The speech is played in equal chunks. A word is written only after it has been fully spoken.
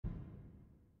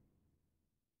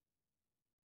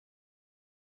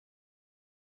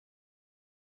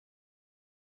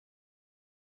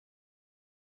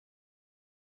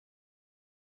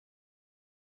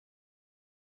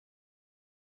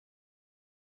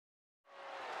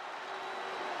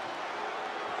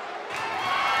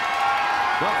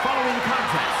The following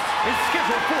contest is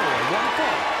scheduled for one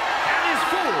fall and is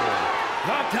for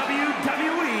the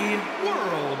WWE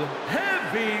World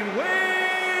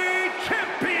Heavyweight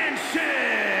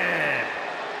Championship.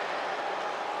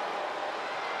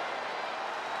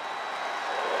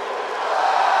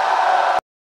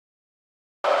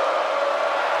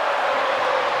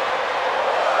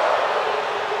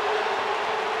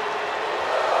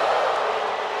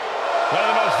 One of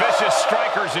the most vicious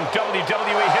strikers in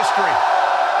WWE history.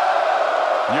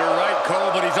 You're right,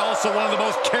 Cole, but he's also one of the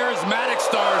most charismatic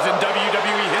stars in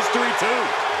WWE history, too.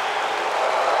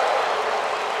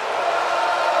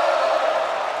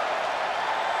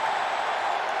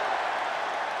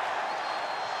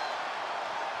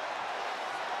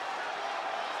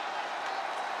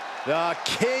 The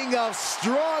King of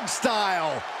Strong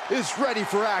Style is ready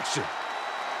for action.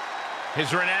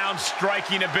 His renowned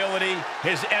striking ability,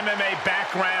 his MMA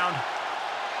background.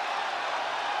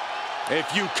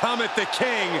 If you come at the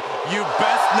King, you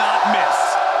best not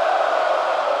miss.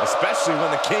 Especially when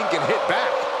the King can hit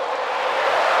back.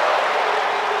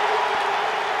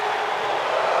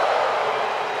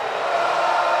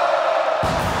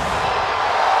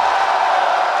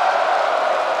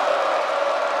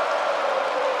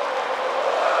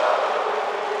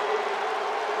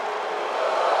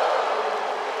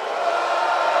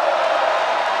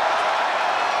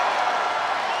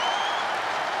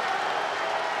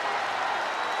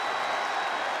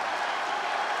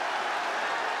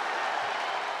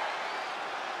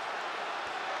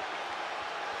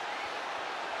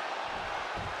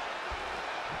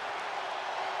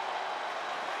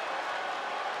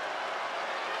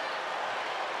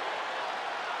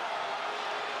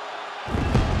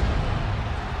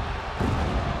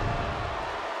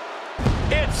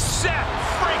 Seth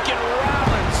Freakin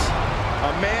Rollins.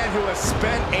 A man who has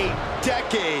spent a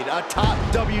decade atop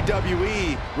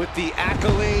WWE with the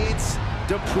accolades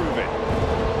to prove it.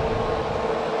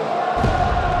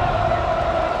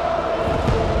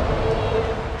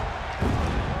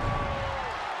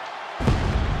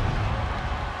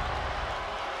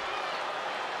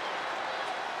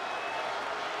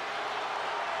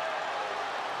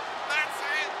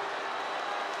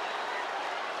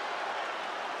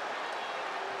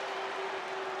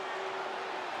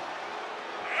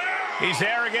 He's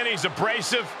arrogant, he's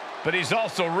abrasive, but he's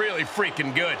also really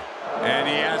freaking good. And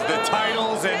he has the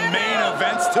titles and main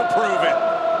events to prove it.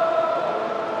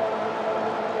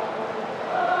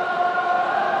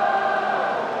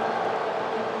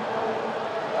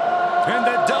 And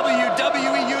the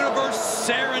WWE Universe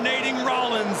serenading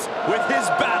Rollins with his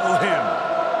battle hymn.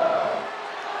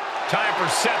 Time for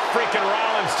Seth Freakin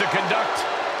Rollins to conduct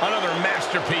another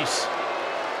masterpiece.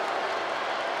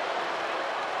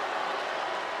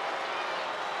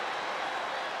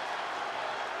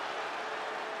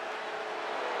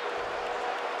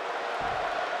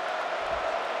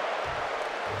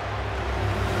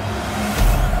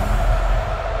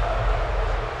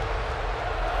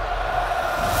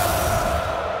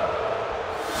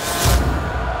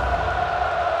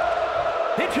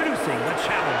 Introducing the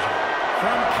challenger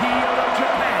from Kyoto,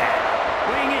 Japan,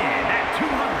 weighing in at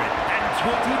 220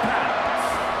 pounds,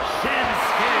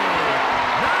 Shinsuke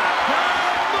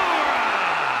Nakamura.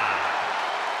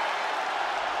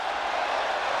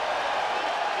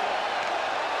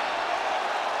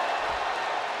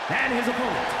 And his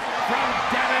opponent from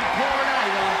Davenport,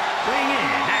 Iowa, weighing in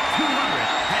at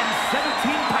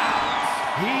 217 pounds,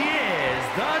 he is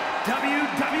the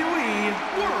WWE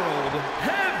World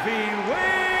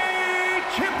Heavyweight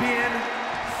Champion,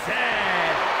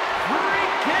 Seth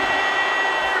Freakin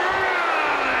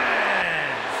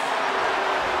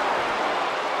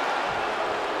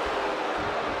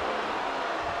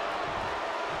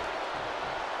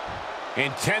Rollins.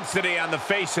 Intensity on the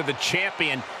face of the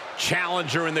champion.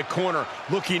 Challenger in the corner,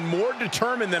 looking more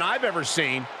determined than I've ever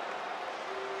seen.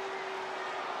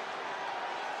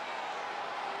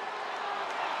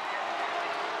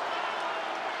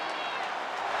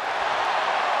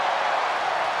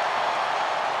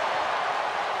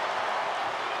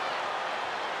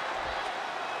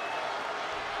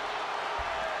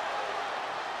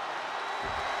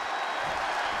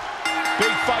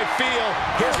 Big fight feel.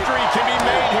 History can be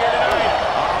made here tonight.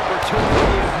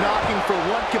 Opportunity is knocking for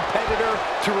one competitor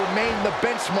to remain the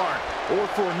benchmark, or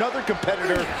for another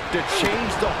competitor to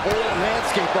change the whole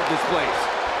landscape of this place.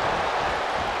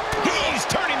 He's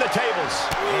turning the tables.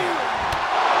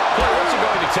 What's it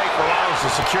going to take for Rollins to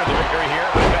secure the victory here?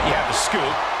 I bet you have the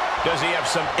scoop. Does he have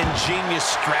some ingenious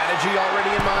strategy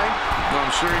already in mind? I'm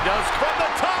sure he does. From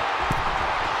the top.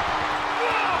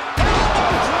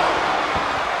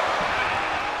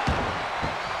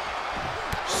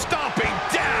 Stomping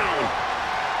down.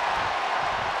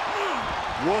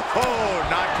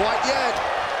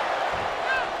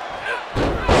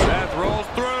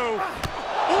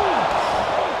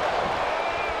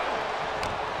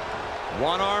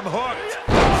 One arm hooked.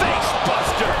 Face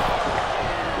buster.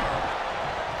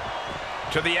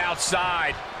 To the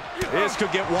outside. This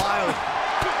could get wild.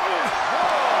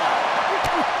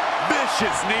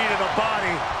 Vicious knee to the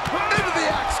body. Into the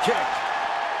axe kick.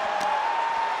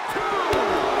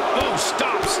 Oh,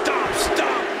 stop, stop,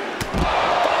 stop.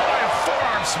 Followed by a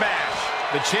forearm smash.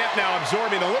 The champ now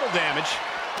absorbing a little damage.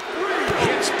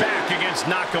 Hits back against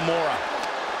Nakamura.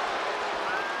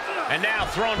 And now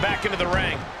thrown back into the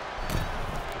ring.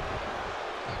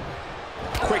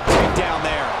 Quick takedown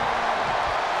there.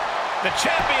 The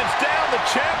champion's down, the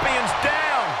champion's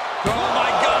down. Oh my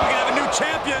God, we have a new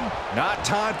champion. Not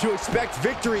time to expect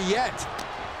victory yet.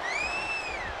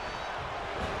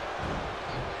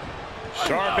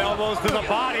 Sharp elbows to the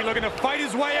body, looking to fight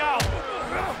his way out.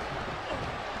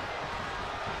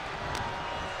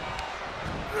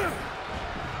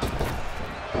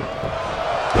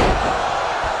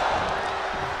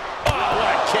 Oh,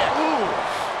 what a kick.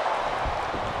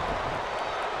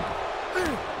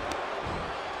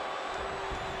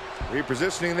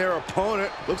 Repositioning their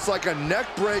opponent. Looks like a neck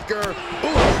breaker.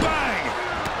 Ooh, bang!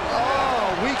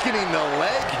 Oh, weakening the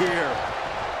leg here.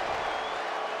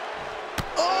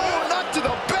 Oh, not to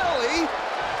the belly.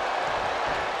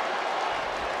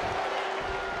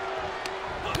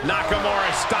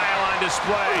 Nakamura's style on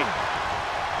display.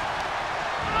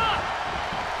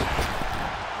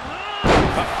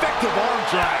 Effective arm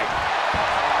drag.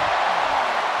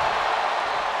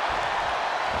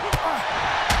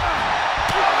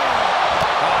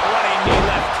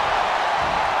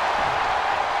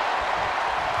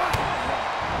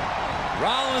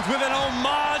 Rollins with an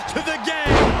homage to the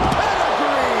game.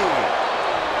 Pedigree.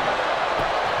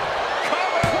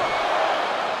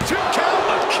 Two count.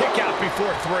 A kick out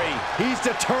before three. He's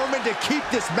determined to keep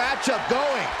this matchup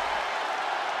going.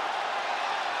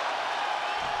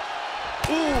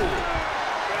 Ooh.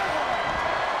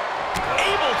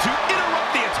 Able to interrupt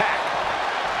the attack.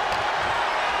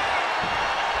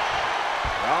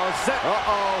 Rollins set.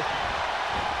 Uh-oh.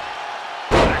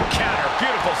 What a counter.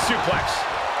 Beautiful suplex.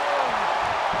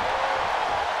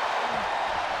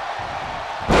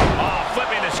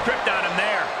 Flipping the script on him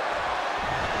there.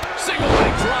 Single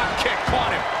leg drop kick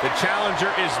caught him. The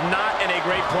challenger is not in a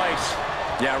great place.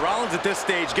 Yeah, Rollins at this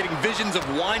stage getting visions of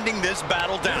winding this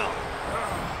battle down.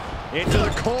 Into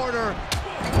the corner.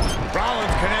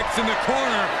 Rollins connects in the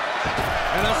corner.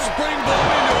 And a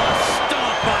springboard into a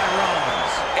stomp by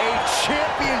Rollins. A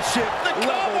championship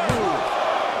level move.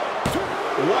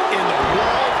 What in the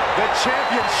world? The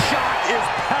champion's shot is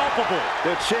palpable.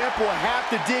 The champ will have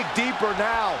to dig deeper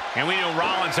now. And we know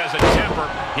Rollins has a temper.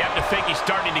 You have to think he's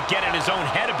starting to get in his own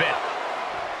head a bit.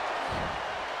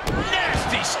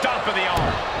 Nasty stomp of the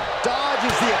arm.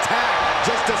 Dodges the attack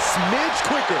just a smidge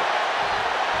quicker.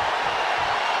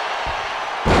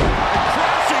 And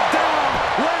crashing down,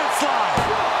 let it slide.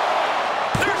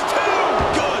 There's two.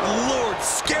 Good Lord,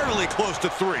 scarily close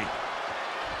to three.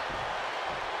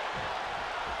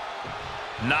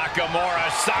 Nakamura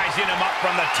sizing him up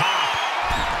from the top.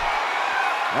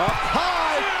 Up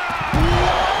high.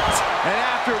 What? And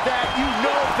after that, you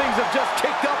know things have just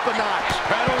kicked up a notch.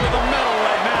 Pedal to the metal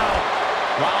right now.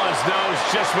 Rollins knows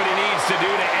just what he needs to do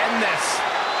to end this.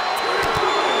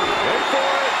 Wait for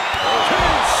it.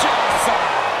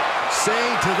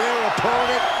 Saying to their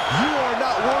opponent, you are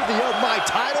not worthy of my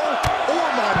title or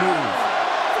my move.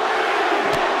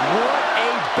 What a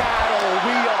battle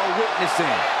we are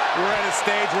witnessing. We're at a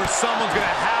stage where someone's going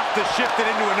to have to shift it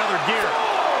into another gear.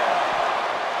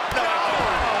 No!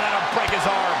 Oh, that'll break his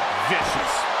arm.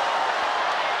 Vicious.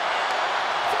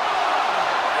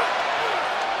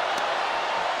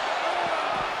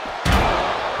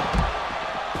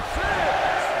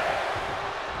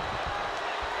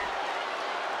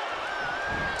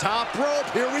 Top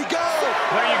rope, here we go.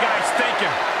 What are you guys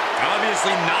thinking?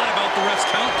 Obviously not about the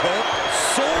rest count, Cole.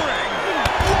 Soaring.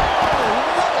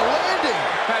 Whoa, what a landing.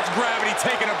 That's gravity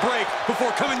taking a break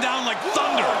before coming down like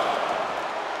thunder.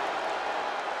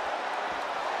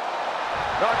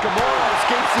 Nakamura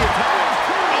escapes the attack.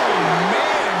 Oh,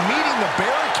 man, meeting the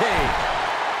barricade.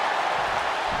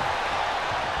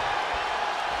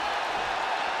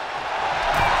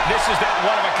 This is that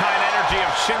one-of-a-kind energy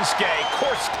of Shinsuke. Of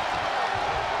course,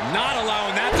 not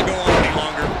allowing that to go on any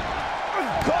longer.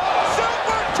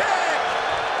 Super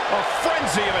kick. a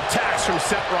frenzy of attacks from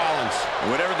Seth Rollins.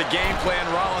 Whatever the game plan,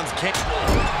 Rollins can't.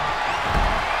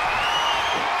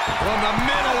 From the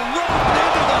middle, rope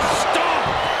into the stomp.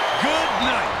 Good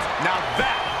night. Now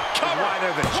that cover. Why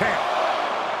they're the champ.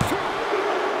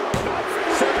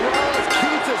 Seth Rollins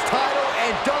keeps his title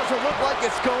and doesn't look like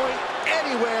it's going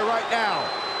anywhere right now.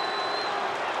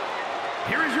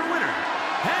 Here is your winner,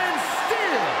 and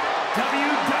still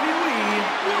WWE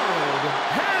World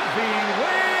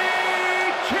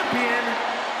Heavyweight Champion,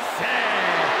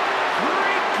 Seth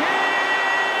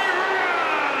Freakin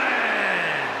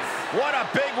Rollins. What a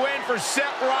big win for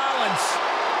Seth Rollins.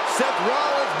 Seth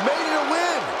Rollins made it a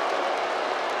win.